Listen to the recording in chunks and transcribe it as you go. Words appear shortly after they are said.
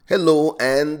Hello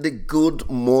and good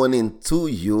morning to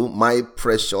you, my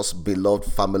precious beloved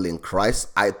family in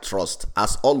Christ. I trust,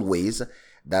 as always,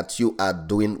 that you are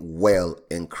doing well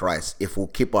in Christ. If we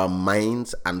keep our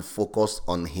minds and focus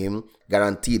on Him,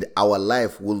 guaranteed our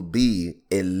life will be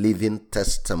a living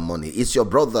testimony. It's your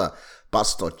brother,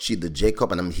 Pastor Chido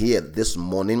Jacob, and I'm here this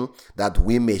morning that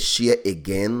we may share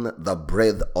again the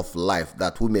bread of life,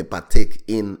 that we may partake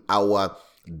in our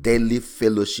daily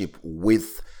fellowship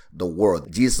with the word.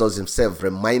 Jesus himself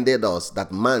reminded us that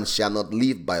man shall not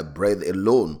live by bread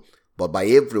alone, but by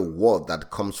every word that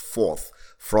comes forth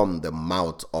from the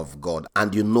mouth of God.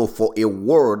 And you know, for a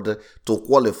word to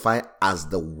qualify as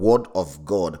the word of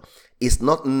God, it's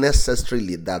not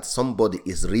necessarily that somebody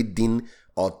is reading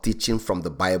or teaching from the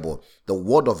Bible. The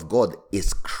word of God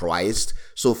is Christ.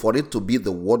 So for it to be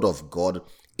the word of God,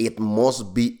 it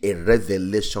must be a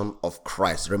revelation of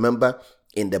Christ. Remember,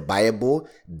 in the Bible,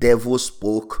 devil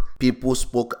spoke, people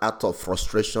spoke out of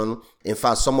frustration. In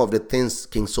fact, some of the things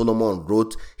King Solomon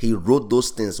wrote, he wrote those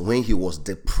things when he was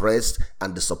depressed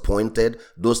and disappointed.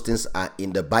 Those things are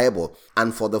in the Bible.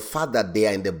 And for the fact that they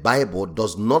are in the Bible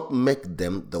does not make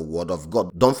them the word of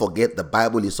God. Don't forget, the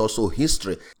Bible is also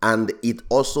history, and it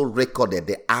also recorded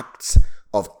the acts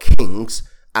of kings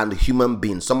and human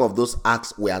beings. Some of those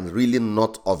acts were really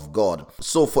not of God.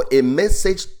 So for a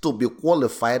message to be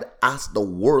qualified as the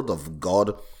word of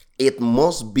God, it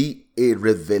must be a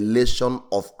revelation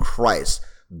of Christ.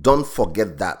 Don't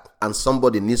forget that. And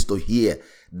somebody needs to hear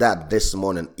that this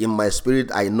morning. In my spirit,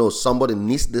 I know somebody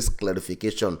needs this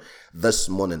clarification this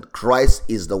morning. Christ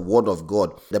is the word of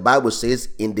God. The Bible says,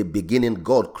 in the beginning,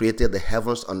 God created the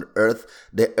heavens and earth.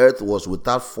 The earth was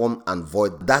without form and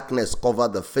void. Darkness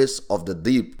covered the face of the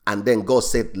deep. And then God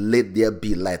said, let there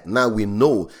be light. Now we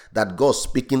know that God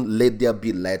speaking, let there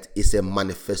be light, is a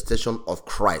manifestation of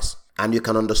Christ. And you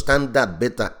can understand that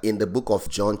better in the book of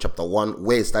John chapter 1,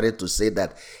 where he started to say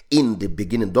that in the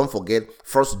beginning. Don't forget,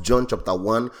 1 John chapter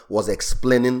 1 was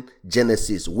explaining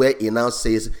Genesis, where he now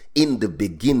says, in the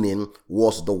beginning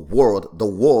was the Word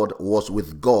was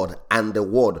with God, and the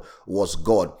Word was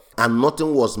God. And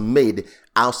nothing was made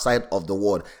outside of the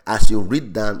Word. As you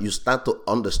read down, you start to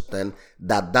understand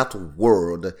that that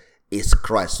Word is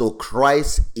Christ. So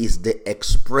Christ is the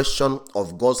expression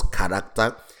of God's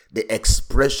character, the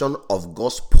expression of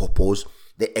God's purpose,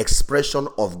 the expression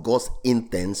of God's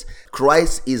intent.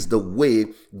 Christ is the way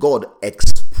God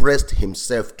expressed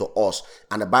himself to us.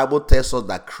 And the Bible tells us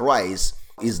that Christ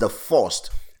is the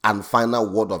first and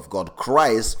final word of God.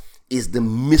 Christ is the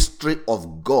mystery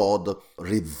of God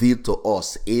revealed to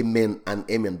us. Amen and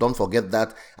amen. Don't forget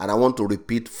that. And I want to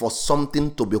repeat, for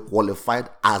something to be qualified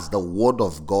as the word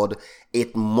of God,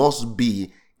 it must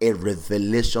be a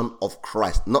revelation of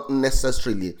Christ, not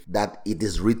necessarily that it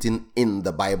is written in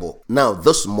the Bible. Now,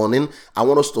 this morning, I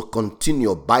want us to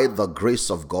continue by the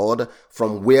grace of God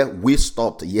from where we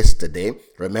stopped yesterday.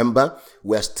 Remember,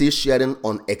 we're still sharing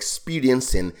on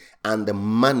experiencing and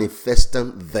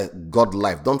manifesting the God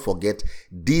life. Don't forget,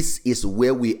 this is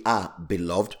where we are,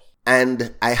 beloved.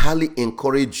 And I highly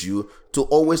encourage you to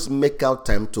always make out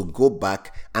time to go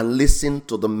back and listen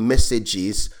to the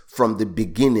messages from the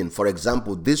beginning. For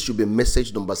example, this should be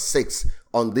message number 6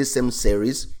 on this same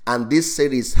series. And this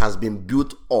series has been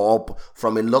built up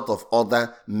from a lot of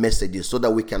other messages so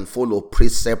that we can follow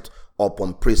precept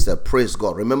upon precept. Praise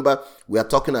God. Remember, we are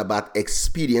talking about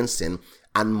experiencing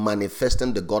and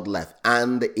manifesting the God life.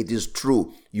 And it is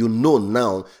true. You know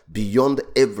now, beyond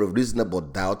every reasonable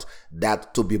doubt,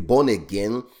 that to be born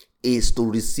again is to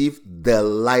receive the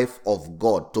life of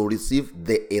God, to receive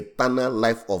the eternal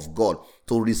life of God,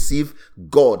 to receive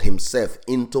God himself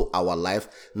into our life.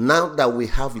 Now that we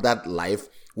have that life,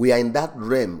 we are in that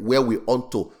realm where we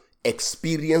ought to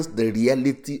experience the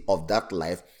reality of that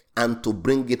life and to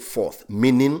bring it forth,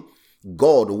 meaning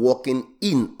God working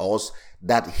in us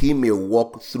that he may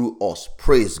walk through us.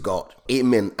 Praise God.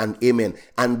 Amen and amen.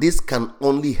 And this can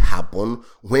only happen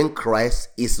when Christ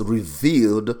is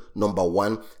revealed, number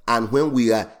one, and when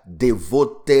we are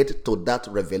devoted to that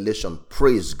revelation.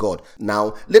 Praise God.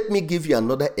 Now, let me give you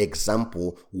another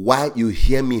example why you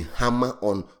hear me hammer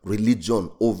on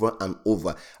religion over and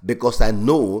over. Because I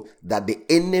know that the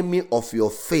enemy of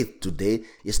your faith today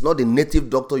is not the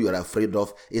native doctor you are afraid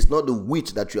of. It's not the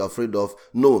witch that you are afraid of.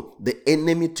 No, the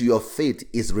enemy to your faith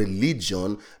is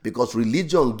religion, because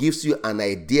religion gives you an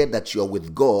idea that you're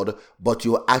with God, but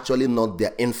you're actually not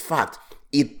there. In fact,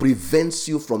 it prevents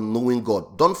you from knowing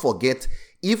God. Don't forget,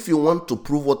 If you want to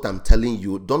prove what I'm telling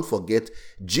you, don't forget,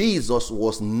 Jesus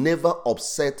was never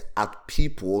upset at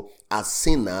people as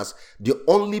sinners. The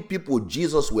only people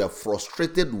Jesus were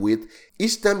frustrated with,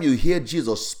 each time you hear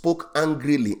Jesus spoke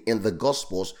angrily in the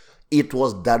Gospels, it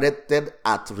was directed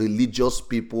at religious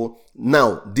people.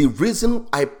 Now, the reason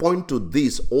I point to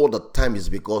this all the time is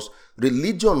because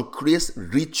religion creates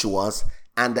rituals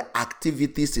and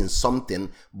activities in something,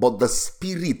 but the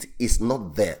spirit is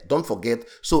not there. Don't forget.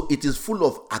 So it is full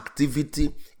of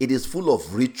activity, it is full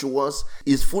of rituals,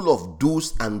 it's full of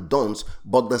do's and don'ts,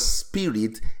 but the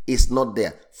spirit is not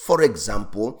there. For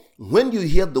example, when you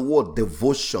hear the word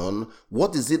devotion,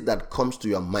 what is it that comes to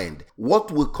your mind? What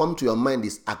will come to your mind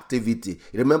is activity.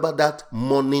 Remember that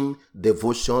morning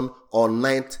devotion or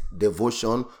night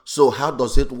devotion. So how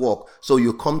does it work? So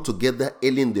you come together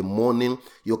early in the morning,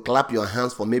 you clap your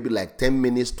hands for maybe like 10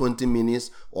 minutes, 20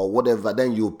 minutes or whatever.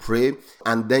 Then you pray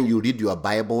and then you read your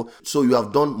Bible. So you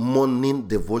have done morning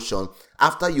devotion.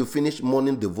 After you finish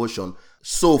morning devotion,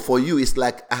 so for you, it's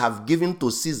like I have given to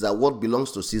Caesar what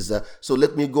belongs to Caesar. So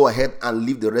let me go ahead and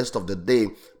live the rest of the day.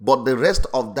 But the rest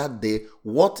of that day,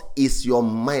 what is your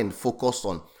mind focused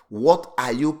on? What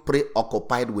are you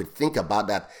preoccupied with? Think about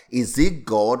that. Is it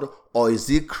God or is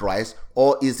it Christ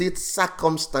or is it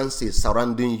circumstances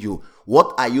surrounding you?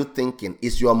 What are you thinking?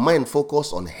 Is your mind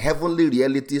focused on heavenly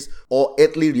realities or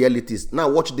earthly realities? Now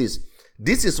watch this.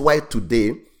 This is why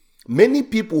today, many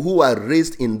people who are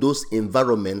raised in those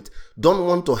environments don't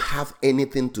want to have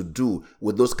anything to do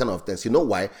with those kind of things. You know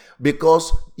why?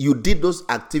 Because you did those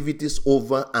activities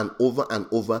over and over and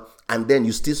over, and then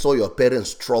you still saw your parents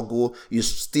struggle, you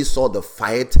still saw the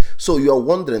fight. So you're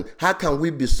wondering, how can we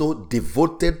be so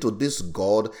devoted to this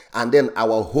God and then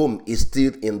our home is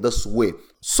still in this way?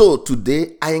 So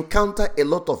today I encounter a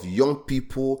lot of young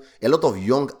people, a lot of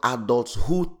young adults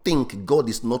who think God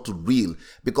is not real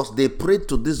because they pray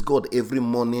to this God every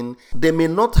morning. They may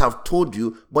not have told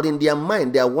you, but in their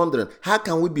mind they are wondering, how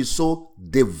can we be so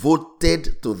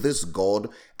devoted to this God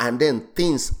and then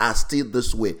things are still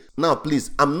this way? Now please,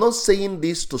 I'm not saying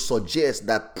this to suggest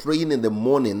that praying in the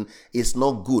morning is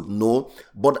not good. No,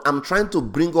 but I'm trying to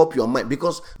bring up your mind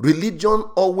because religion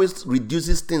always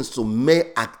reduces things to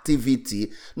mere activity.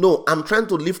 No, I'm trying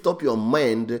to lift up your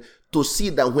mind to see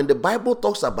that when the Bible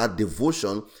talks about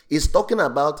devotion, it's talking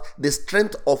about the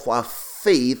strength of our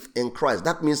faith in Christ.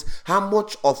 That means how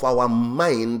much of our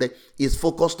mind is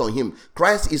focused on Him.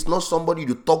 Christ is not somebody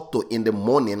you talk to in the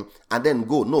morning and then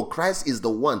go. No, Christ is the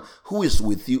one who is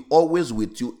with you, always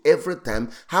with you, every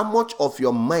time. How much of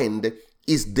your mind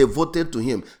is devoted to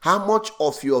Him? How much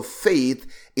of your faith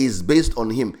is based on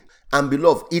Him? And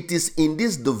beloved, it is in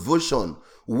this devotion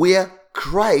where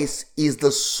Christ is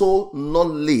the sole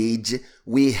knowledge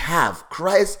we have.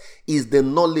 Christ is the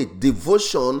knowledge.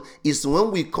 Devotion is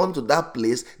when we come to that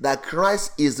place that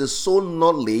Christ is the sole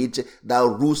knowledge that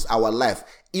rules our life.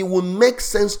 It will make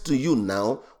sense to you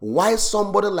now why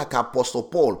somebody like Apostle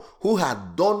Paul, who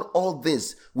had done all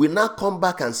this, will now come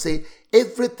back and say,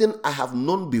 everything I have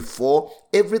known before,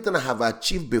 everything I have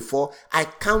achieved before, I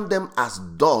count them as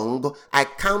dung, I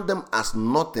count them as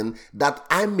nothing, that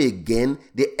I may gain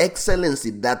the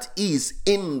excellency that is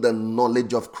in the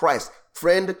knowledge of Christ.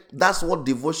 Friend, that's what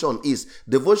devotion is.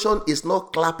 Devotion is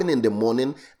not clapping in the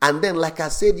morning and then, like I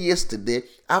said yesterday,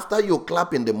 after you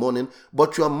clap in the morning,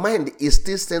 but your mind is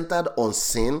still centered on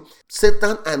sin.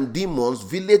 Satan and demons,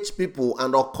 village people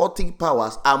and occultic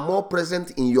powers are more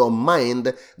present in your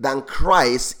mind than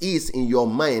Christ is in your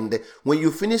mind. When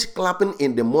you finish clapping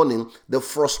in the morning, the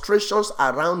frustrations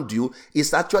around you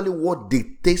is actually what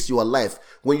dictates your life.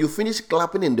 When you finish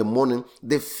clapping in the morning,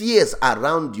 the fears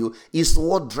around you is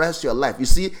what drives your life. You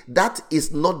see, that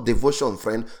is not devotion,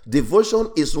 friend.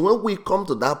 Devotion is when we come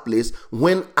to that place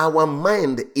when our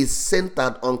mind is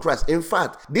centered on Christ. In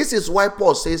fact, this is why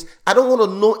Paul says, I don't want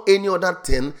to know any other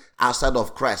thing outside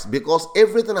of Christ, because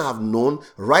everything I have known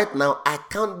right now, I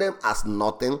count them as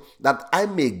nothing, that I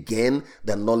may gain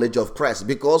the knowledge of Christ,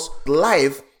 because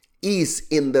life is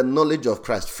in the knowledge of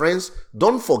Christ. Friends,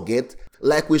 don't forget,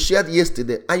 like we shared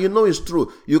yesterday, and you know it's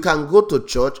true, you can go to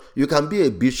church, you can be a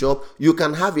bishop, you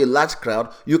can have a large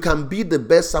crowd, you can be the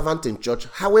best servant in church.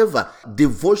 However,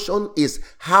 devotion is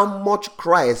how much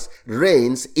Christ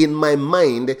reigns in my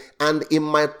mind and in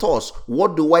my thoughts.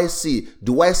 What do I see?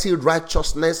 Do I see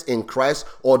righteousness in Christ,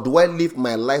 or do I live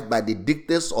my life by the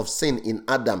dictates of sin in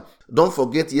Adam? Don't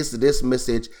forget yesterday's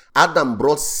message. Adam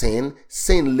brought sin,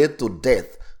 sin led to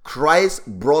death. Christ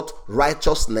brought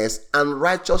righteousness, and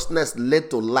righteousness led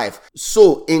to life.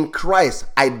 So in Christ,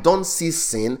 I don't see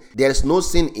sin. There is no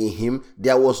sin in Him.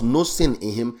 There was no sin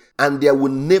in Him, and there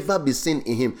will never be sin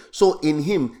in Him. So in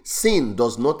Him, sin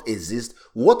does not exist.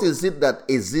 What is it that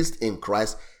exists in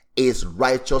Christ? Is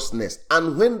righteousness.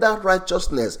 And when that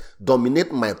righteousness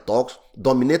dominates my thoughts,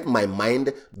 dominates my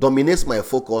mind, dominates my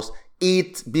focus,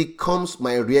 it becomes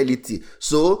my reality.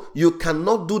 So you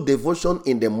cannot do devotion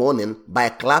in the morning by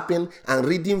clapping and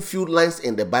reading few lines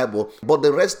in the Bible, but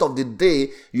the rest of the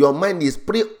day your mind is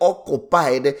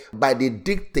preoccupied by the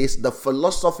dictates, the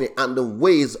philosophy, and the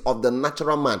ways of the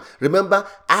natural man. Remember,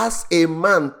 as a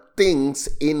man thinks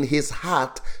in his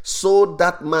heart, so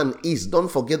that man is.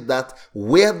 Don't forget that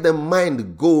where the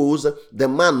mind goes, the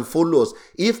man follows.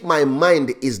 If my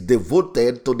mind is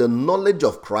devoted to the knowledge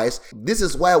of Christ, this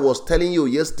is why I was telling you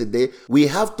yesterday, we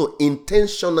have to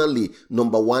intentionally,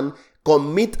 number one,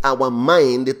 commit our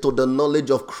mind to the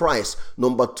knowledge of Christ.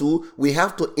 Number two, we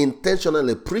have to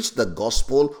intentionally preach the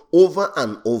gospel over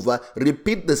and over,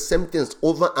 repeat the same things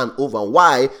over and over.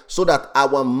 Why? So that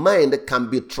our mind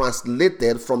can be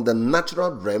translated from the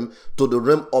natural realm to the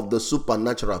realm of the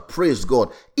supernatural. Praise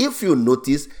God. If you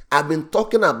notice, I've been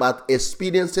talking about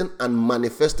experiencing and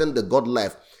manifesting the God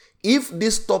life. If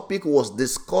this topic was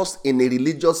discussed in a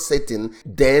religious setting,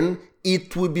 then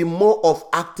it will be more of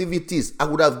activities. I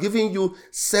would have given you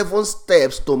 7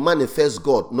 steps to manifest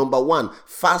God. Number 1,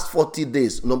 fast 40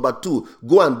 days. Number 2,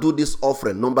 go and do this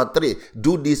offering. Number 3,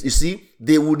 do this. You see,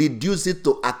 they will reduce it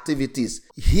to activities.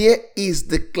 Here is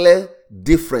the clear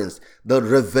difference. The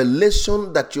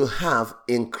revelation that you have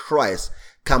in Christ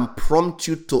can prompt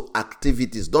you to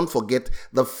activities. Don't forget,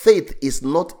 the faith is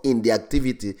not in the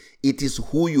activity, it is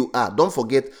who you are. Don't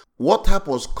forget, what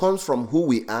happens comes from who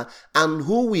we are, and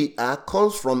who we are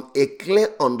comes from a clear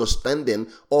understanding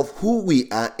of who we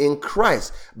are in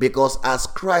Christ. Because as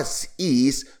Christ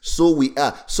is, so we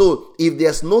are. So if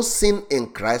there's no sin in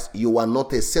Christ, you are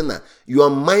not a sinner. Your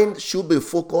mind should be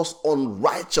focused on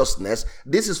righteousness.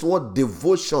 This is what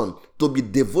devotion, to be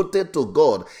devoted to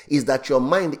God, is that your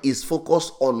mind is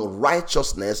focused on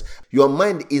righteousness. Your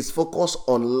mind is focused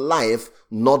on life,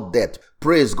 not death.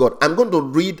 Praise God. I'm going to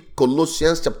read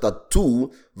Colossians chapter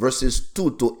 2, verses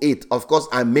 2 to 8. Of course,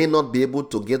 I may not be able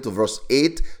to get to verse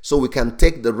 8, so we can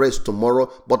take the rest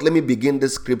tomorrow. But let me begin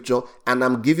this scripture, and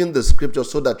I'm giving the scripture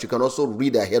so that you can also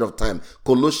read ahead of time.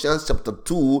 Colossians chapter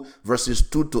 2, verses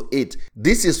 2 to 8.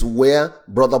 This is where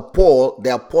Brother Paul,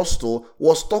 the apostle,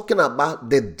 was talking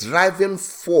about the driving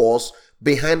force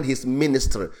behind his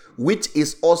ministry, which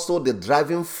is also the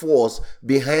driving force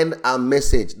behind our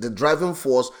message, the driving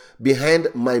force behind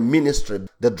my ministry,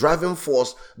 the driving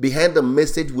force behind the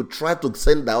message we try to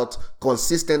send out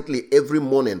consistently every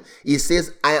morning. He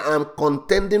says, I am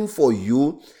contending for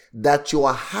you that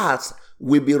your hearts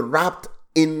will be wrapped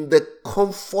in the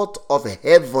comfort of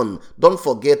heaven. Don't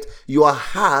forget, your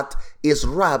heart is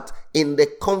wrapped in the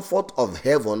comfort of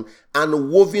heaven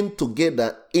and woven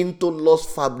together into lost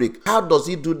fabric. How does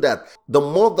he do that? The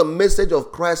more the message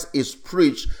of Christ is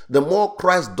preached, the more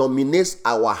Christ dominates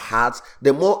our hearts,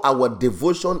 the more our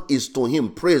devotion is to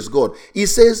him. Praise God. He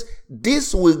says,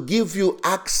 this will give you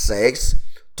access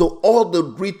to all the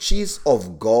riches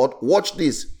of God. Watch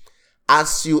this.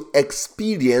 As you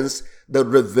experience the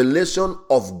revelation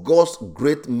of God's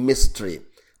great mystery.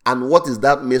 And what is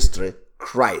that mystery?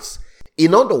 Christ.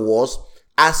 In other words,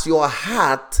 as your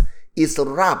heart is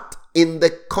wrapped in the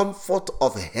comfort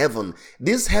of heaven.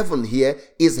 This heaven here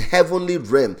is heavenly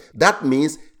realm. That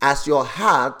means as your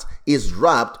heart is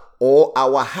wrapped, or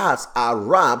our hearts are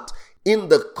wrapped in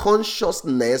the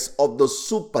consciousness of the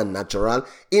supernatural,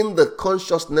 in the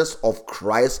consciousness of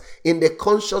Christ, in the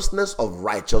consciousness of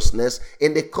righteousness,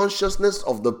 in the consciousness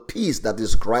of the peace that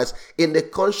is Christ, in the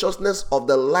consciousness of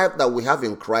the life that we have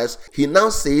in Christ. He now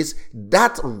says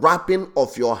that wrapping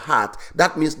of your heart,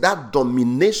 that means that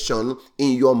domination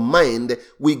in your mind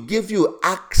will give you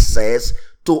access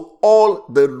to all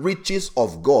the riches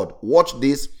of God. Watch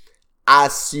this.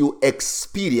 As you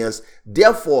experience,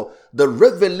 therefore, the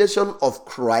revelation of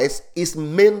Christ is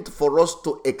meant for us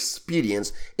to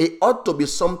experience. It ought to be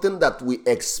something that we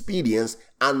experience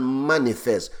and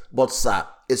manifest. But sir,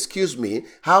 excuse me,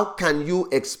 how can you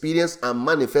experience and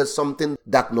manifest something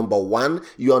that, number 1,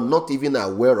 you are not even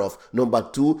aware of? Number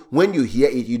 2, when you hear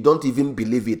it, you don't even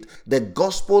believe it. The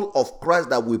gospel of Christ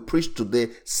that we preach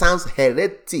today sounds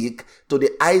heretic to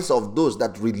the eyes of those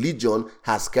that religion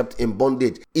has kept in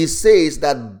bondage. It says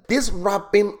that this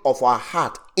wrapping of our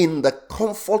heart in the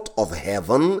comfort of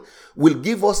heaven will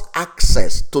give us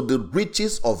access to the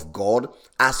riches of God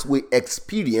as we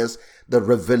experience the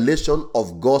revelation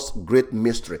of God's great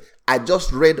mystery. I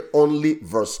just read only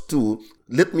verse 2.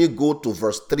 Let me go to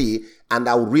verse 3 and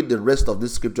I'll read the rest of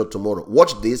this scripture tomorrow.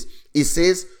 Watch this. It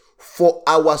says, for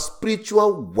our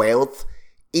spiritual wealth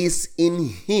is in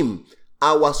him.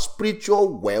 Our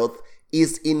spiritual wealth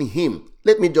is in him.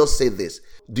 me just say this.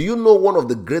 Do you know one of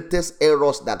the greatest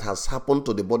errors that has happened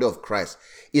to the body of Christ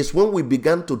is when we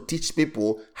began to teach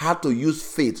people how to use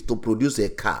faith to produce a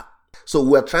car. So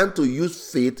we're trying to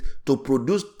use faith to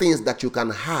produce things that you can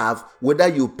have whether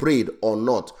you prayed or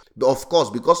not. Of course,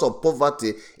 because of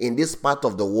poverty in this part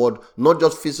of the world, not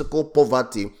just physical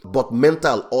poverty, but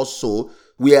mental also,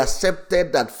 we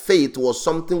accepted that faith was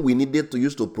something we needed to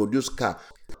use to produce car.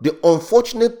 The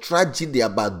unfortunate tragedy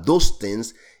about those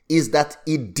things is that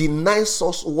it denies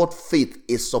us what faith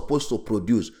is supposed to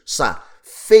produce. Sir,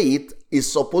 faith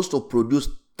is supposed to produce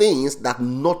things that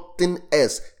nothing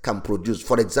else can produce.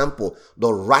 For example,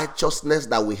 the righteousness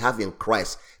that we have in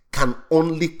Christ can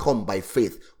only come by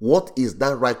faith. What is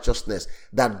that righteousness?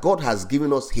 That God has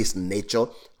given us his nature,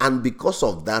 and because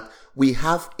of that, we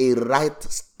have a right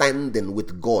standing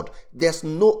with God. There's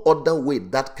no other way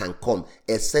that can come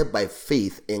except by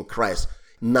faith in Christ.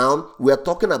 Now, we are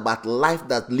talking about life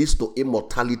that leads to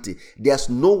immortality. There's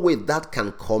no way that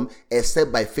can come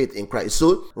except by faith in Christ.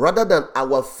 So, rather than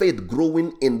our faith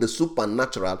growing in the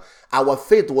supernatural, our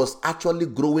faith was actually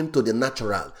growing to the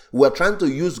natural. We're trying to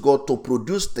use God to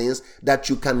produce things that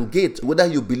you can get whether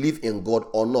you believe in God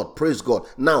or not. Praise God.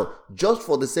 Now, just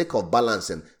for the sake of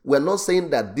balancing, we're not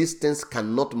saying that these things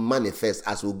cannot manifest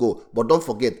as we go. But don't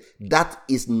forget, that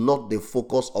is not the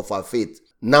focus of our faith.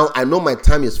 Now, I know my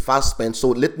time is fast spent, so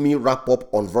let me wrap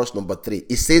up on verse number 3.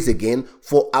 It says again,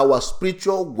 for our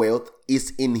spiritual wealth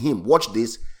is in him. Watch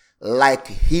this. Like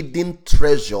hidden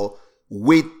treasure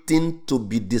waiting to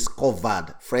be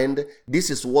discovered. Friend,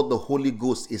 this is what the Holy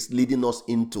Ghost is leading us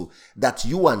into. That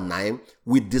you and I,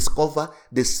 we discover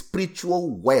the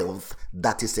spiritual wealth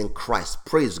that is in Christ.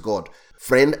 Praise God.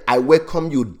 Friend, I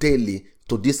welcome you daily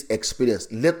to this experience.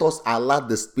 Let us allow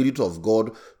the Spirit of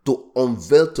God to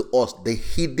unveil to us the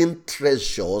hidden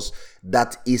treasures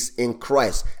that is in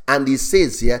Christ. And he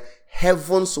says here,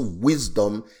 heaven's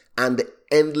wisdom and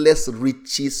endless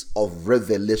riches of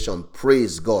revelation.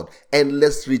 Praise God.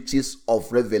 Endless riches of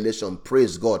revelation.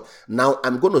 Praise God. Now,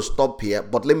 I'm going to stop here,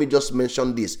 but let me just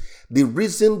mention this. The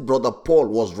reason Brother Paul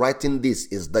was writing this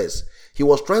is this. He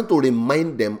was trying to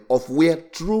remind them of where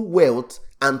true wealth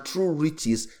and true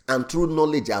riches and true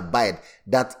knowledge abide,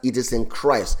 that it is in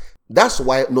Christ. That's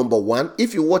why, number one,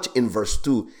 if you watch in verse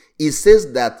 2, it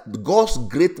says that God's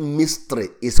great mystery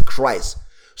is Christ.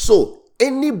 So,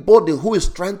 anybody who is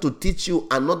trying to teach you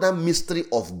another mystery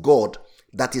of God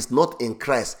that is not in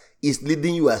Christ is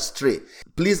leading you astray.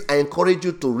 Please, I encourage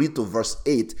you to read to verse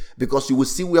 8 because you will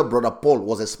see where Brother Paul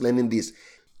was explaining this.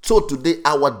 So today,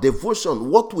 our devotion,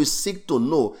 what we seek to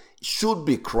know should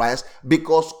be Christ,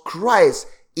 because Christ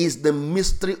is the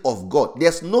mystery of God.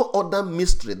 There's no other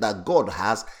mystery that God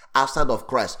has outside of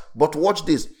Christ. But watch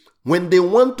this. When they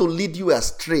want to lead you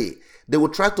astray, they will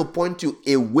try to point you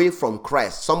away from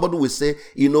Christ. Somebody will say,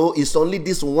 it's only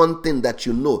this one thing that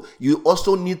you know. You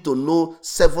also need to know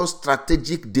 7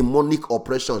 strategic demonic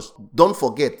operations. Don't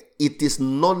forget, it is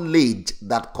knowledge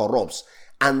that corrupts.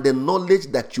 And the knowledge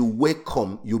that you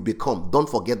welcome, you become. Don't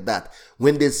forget that.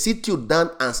 When they sit you down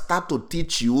and start to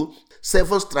teach you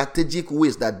 7 strategic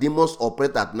ways that demons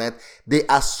operate at night, they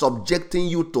are subjecting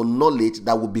you to knowledge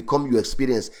that will become your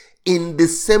experience. In the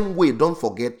same way, don't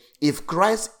forget, if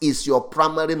Christ is your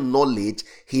primary knowledge,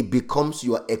 he becomes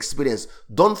your experience.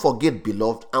 Don't forget,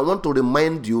 beloved, I want to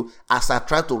remind you as I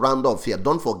try to round off here,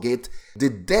 don't forget,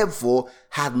 the devil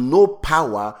had no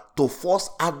power to force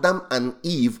Adam and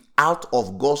Eve out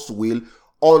of God's will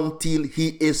until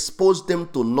he exposed them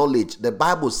to knowledge. The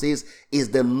Bible says is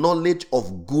the knowledge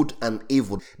of good and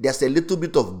evil. There's a little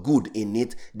bit of good in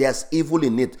it. There's evil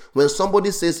in it. When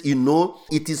somebody says,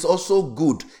 it is also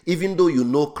good, even though you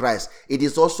know Christ, it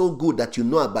is also good that you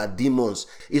know about demons.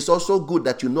 It's also good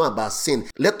that you know about sin.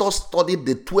 Let us study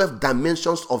the 12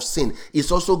 dimensions of sin.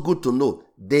 It's also good to know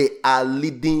they are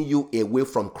leading you away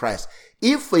from Christ.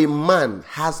 If a man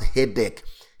has headache,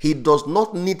 he does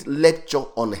not need lecture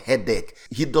on headache.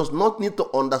 He does not need to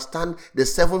understand the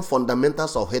 7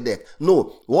 fundamentals of headache.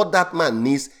 No, what that man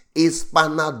needs is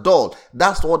Panadol.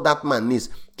 That's what that man needs.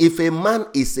 If a man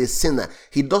is a sinner,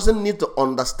 he doesn't need to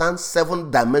understand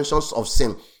 7 dimensions of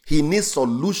sin. He needs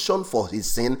solution for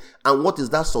his sin. And what is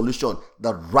that solution?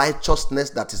 The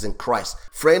righteousness that is in Christ.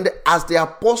 Friend, as the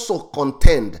apostle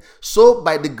contend, so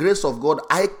by the grace of God,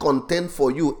 I contend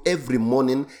for you every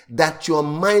morning that your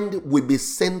mind will be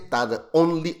centered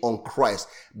only on Christ.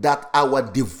 That our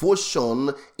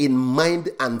devotion in mind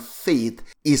and faith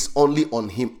is only on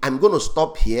him. I'm going to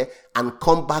stop here. and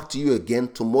come back to you again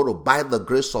tomorrow by the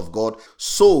grace of God,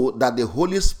 so that the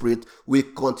Holy Spirit will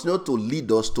continue to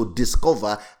lead us to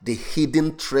discover the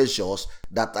hidden treasures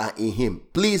that are in Him.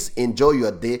 Please enjoy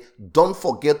your day. Don't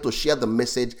forget to share the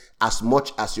message as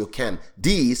much as you can.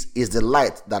 This is the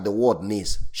light that the world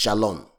needs. Shalom.